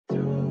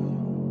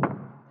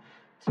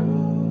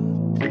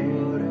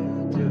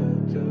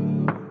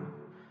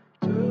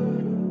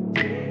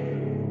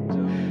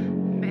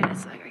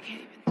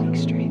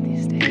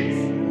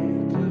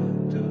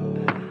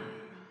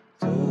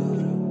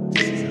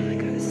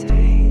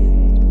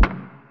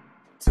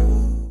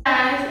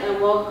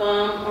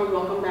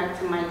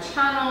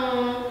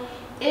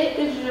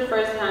your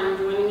first time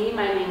joining me,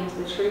 my name is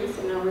Latrice,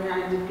 and over here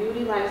I do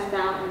beauty,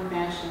 lifestyle, and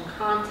fashion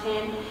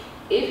content.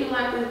 If you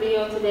like this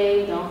video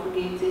today, don't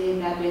forget to hit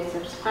that big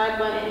subscribe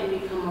button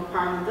and become a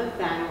part of the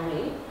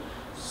family.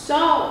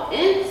 So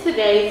in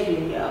today's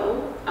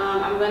video,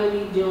 I'm going to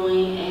be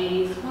doing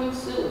a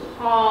swimsuit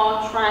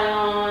haul, try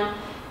on.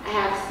 I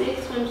have 6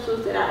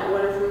 swimsuits that I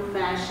ordered from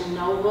Fashion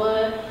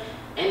Nova,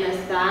 and the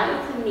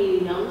size is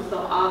medium, so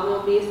all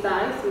will be a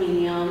size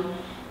medium.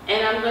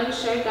 And I'm going to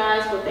show you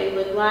guys what they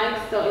look like.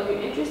 So if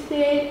you're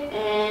interested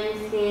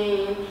in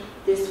seeing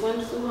this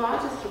swimsuit haul,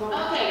 just keep on.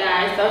 Okay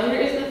guys, so here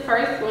is the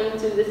first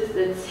swimsuit. This is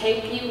the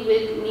Take You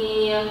With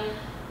Me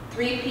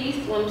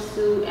 3-piece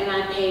swimsuit, and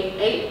I paid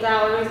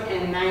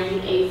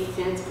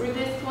 $8.98 for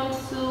this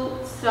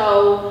swimsuit.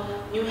 So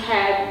you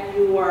have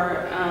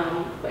your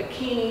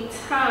bikini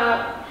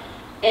top,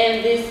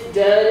 and this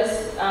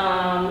does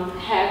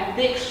have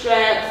thick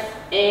straps,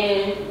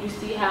 and you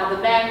see how the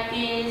back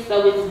is,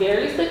 so it's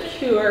very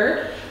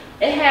secure.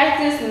 It has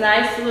this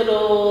nice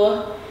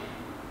little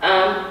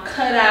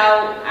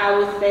cutout, I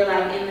would say,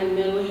 like in the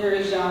middle here,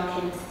 as y'all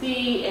can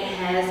see. It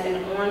has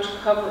an orange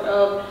cover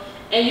up,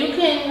 and you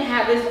can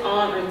have this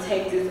on or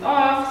take this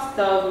off.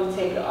 So if you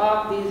take it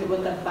off, these are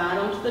what the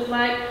bottoms look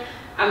like.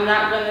 I'm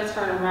not going to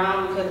turn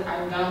around because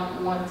I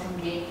don't want to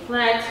get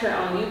flagged here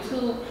on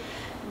YouTube.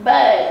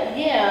 But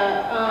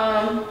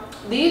yeah,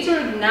 these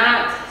are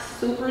not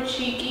super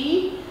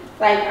cheeky.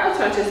 Like, I'll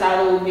turn this out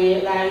a little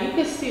bit. Like, you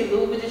can see a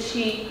little bit of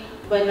cheek,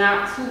 but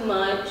not too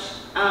much.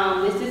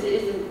 This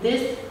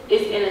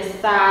is in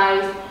a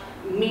size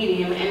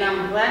medium, and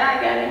I'm glad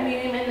I got a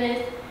medium in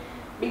this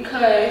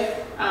because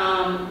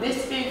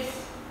this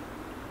fits.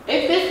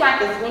 It fits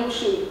like a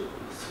swimsuit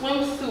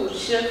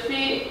should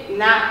fit,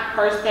 not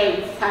per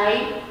se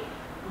tight,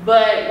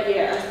 but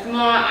yeah, a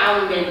small I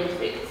wouldn't be able to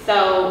fit.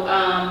 So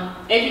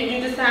if you do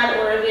decide to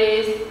order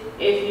this,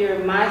 if you're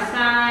my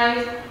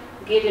size,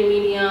 get a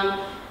medium,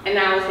 and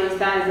I would say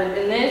size up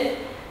in this.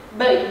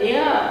 But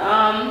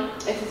yeah,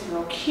 this is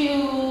real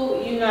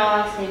cute. You know,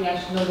 I say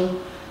that you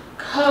little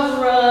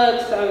cover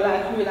up, so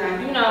like you like,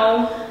 you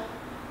know,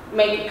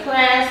 make it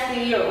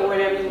classy or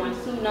whatever you want.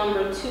 Suit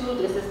number 2.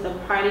 This is the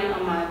Party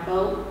on My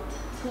Boat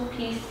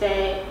 2-piece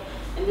set,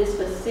 and this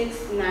was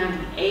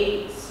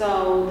 $6.98.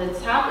 So the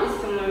top is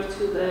similar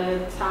to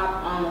the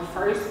top on the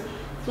first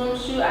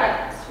swimsuit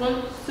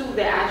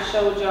that I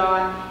showed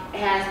y'all. It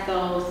has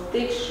those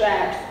thick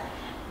straps.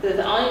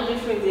 The only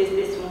difference is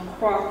this one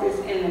crosses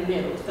in the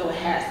middle, so it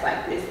has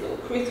like this little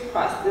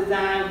crisscross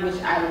design,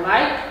 which I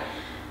like.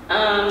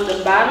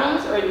 The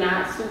bottoms are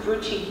not super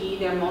cheeky,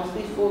 they're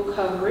mostly full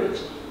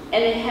coverage,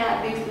 and it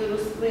had these little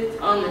slits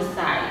on the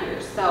side here.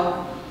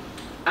 So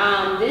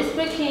this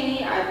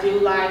bikini I do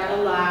like a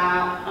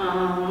lot.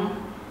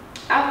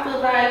 I feel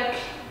like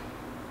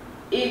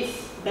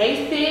it's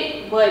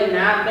basic but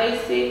not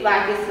basic.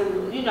 Like, it's a,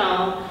 you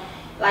know,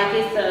 like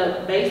it's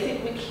a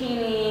basic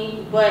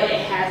bikini, but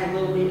it has a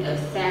little bit of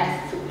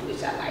sass to it,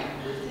 which I like.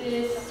 This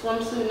is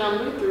swimsuit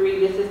number 3.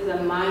 This is the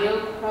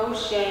Maya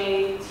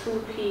Crochet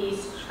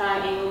 2-piece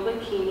triangle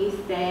bikini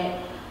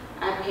set.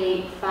 I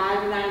paid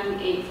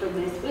 $5.98 for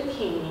this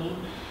bikini.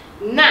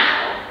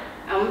 Now,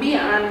 I'm gonna be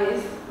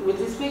honest with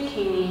this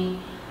bikini.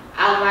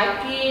 I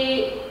like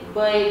it,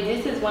 but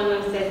this is one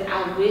of them sets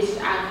I wish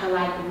I could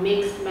like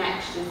mix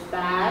match the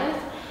size.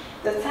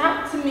 The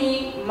top, to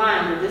me,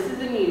 mind you, this is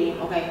a medium,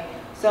 okay?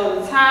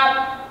 So the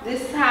top,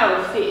 this is how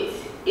it fits.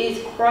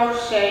 It's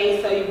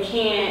crochet, so you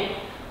can't,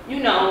 you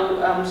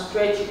know,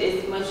 stretch it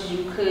as much as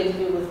you could if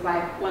it was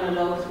like one of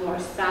those more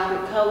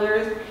solid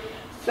colors.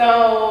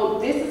 So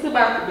this is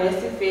about the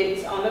best it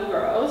fits on the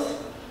girls.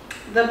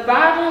 The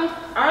bottoms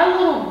are a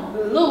little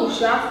loose.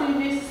 Y'all see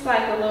this is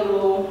like a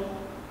little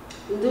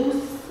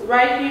loose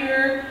right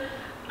here.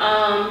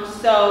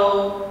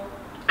 So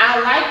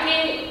I like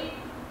it.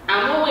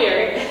 I'm gonna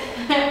wear it.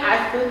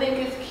 I still think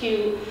it's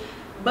cute,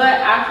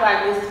 but I feel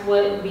like this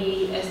would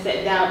be a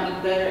set that would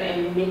be better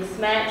and mix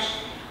match.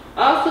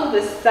 Also,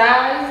 the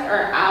sides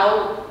are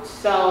out,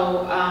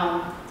 so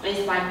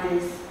it's like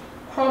this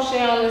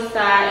crochet on the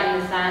side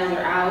and the sides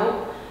are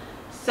out.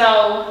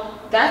 So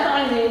that's the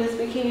only thing with this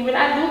bikini, but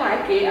I do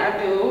like it.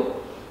 I do.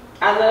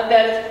 I love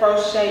that it's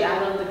crochet. I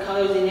love the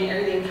colors in it.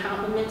 Everything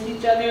complements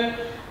each other.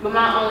 But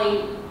my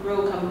only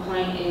real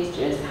complaint is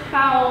just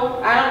how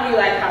I don't really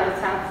like how the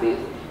top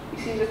fits. You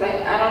see, just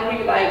like I don't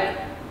really like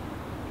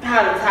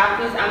how the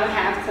top is. I'm gonna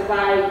have to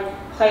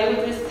like play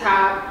with this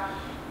top,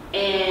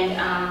 and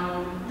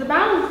the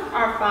bottoms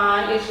are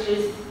fine. It's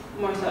just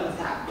more so the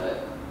top.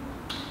 But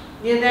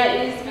yeah, that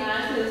is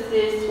guys. This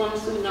is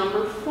swimsuit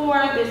number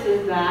 4. This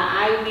is the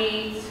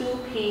Ivy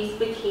 2-piece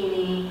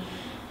bikini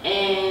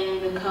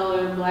in the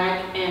color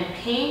black and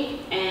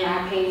pink, and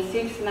I paid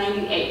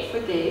 $6.98 for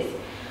this.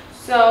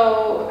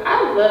 So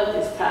I love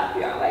this top,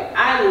 y'all. Like,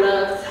 I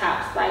love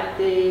tops like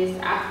this.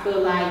 I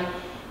feel like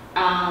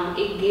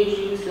it gives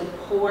you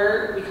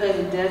support because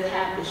it does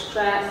have the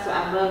straps, so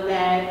I love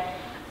that.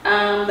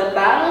 The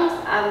bottoms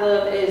I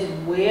love as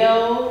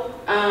well.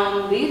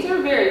 These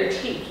are very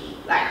cheeky,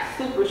 like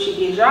super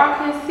cheeky. As y'all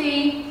can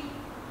see,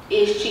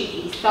 is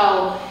cheeky.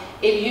 So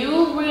if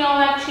you really don't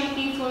like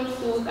cheeky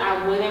swimsuits,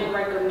 I wouldn't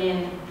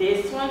recommend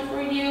this one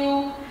for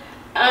you.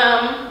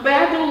 But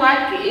I do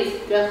like it.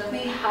 It's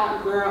definitely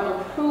hot girl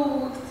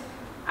approved.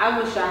 I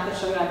wish I could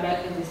show y'all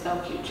back because it's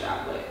so cute,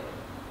 y'all. But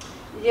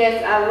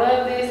yes, I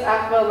love this.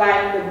 I feel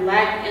like the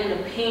black and the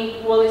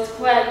pink, well, it's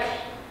black,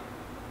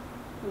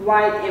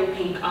 white, and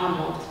pink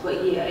almost.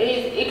 But yeah,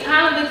 it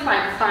kind of looks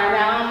like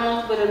side-out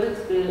almost, but it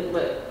looks good.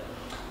 But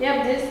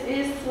yeah, this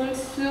is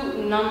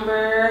swimsuit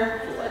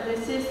number 4.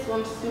 This is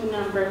swimsuit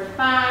number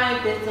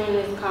 5. This one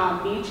is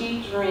called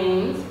Beachy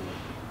Dreams.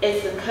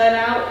 It's a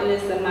cutout and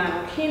it's a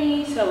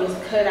bikini, so it's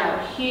cut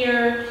out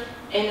here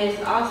and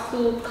it's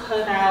also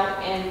cut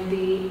out in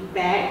the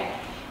back.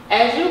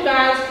 As you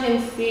guys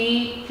can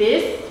see,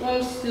 this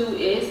swimsuit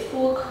is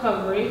full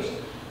coverage,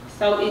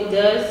 so it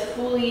does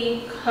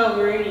fully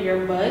cover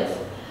your butt.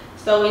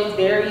 So it's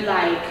very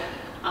like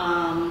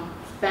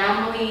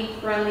family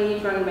friendly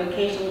for a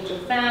vacation with your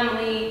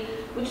family.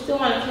 But you still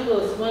want a cute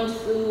little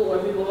swimsuit, or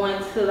if you're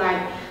going to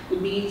like the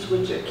beach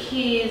with your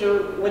kids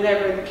or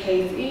whatever the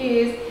case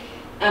is.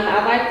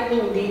 I like the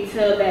little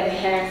detail that it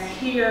has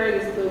here,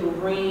 this little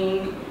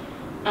ring.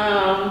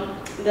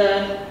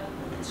 The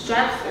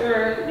straps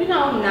are, you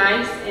know,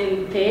 nice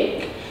and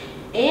thick.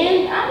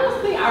 And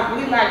honestly, I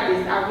really like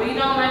this. I really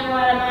don't like a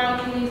lot of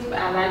bikinis, but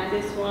I like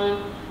this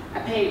one. I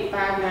paid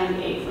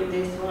 $5.98 for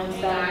this one.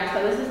 So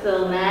this is the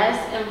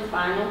last and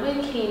final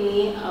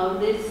bikini of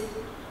this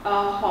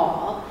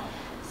haul.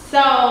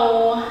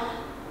 So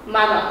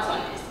my thoughts on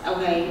this.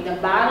 Okay, the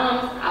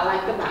bottoms, I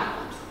like the bottoms.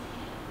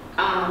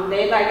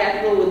 They like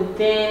got the little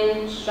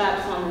thin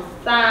straps on the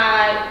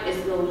side. It's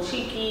a little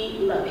cheeky,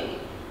 love it.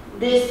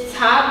 This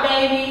top,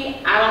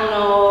 baby, I don't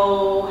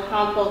know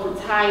how I'm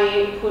supposed to tie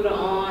it, put it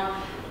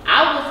on.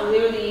 I was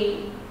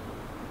literally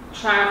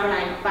trying for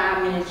like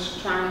 5 minutes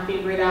trying to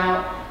figure it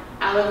out.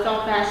 I looked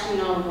on Fashion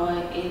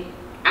Nova.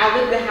 I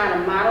looked at how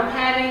the model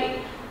had it,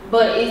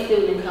 but it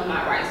still didn't come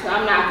out right. So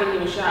I'm not gonna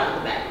even show out what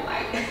the back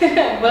like.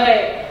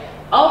 But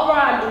overall,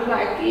 I do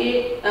like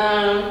it.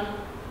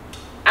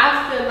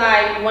 I feel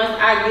like once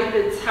I get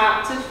the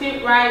top to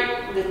fit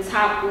right, the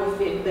top will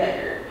fit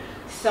better.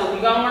 So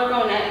we're gonna work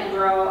on that,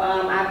 girl.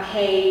 I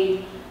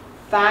paid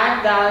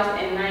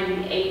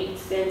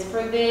 $5.98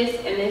 for this,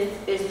 and this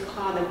is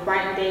called the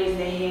Bright Days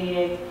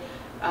Ahead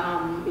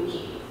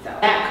bikini. So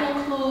that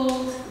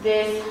concludes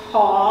this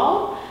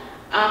haul.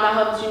 I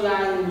hope that you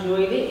guys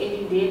enjoyed it. If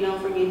you did, don't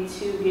forget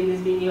to give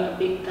this video a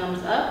big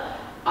thumbs up.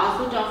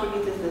 Also, don't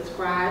forget to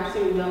subscribe so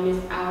you don't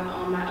miss out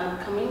on my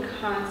upcoming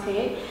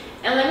content.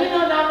 And let me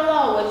know down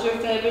below what your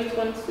favorite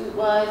swimsuit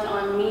was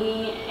on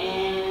me.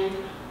 And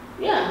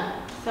yeah,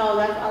 so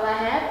that's all I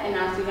have, and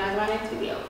I'll see you guys in my next video.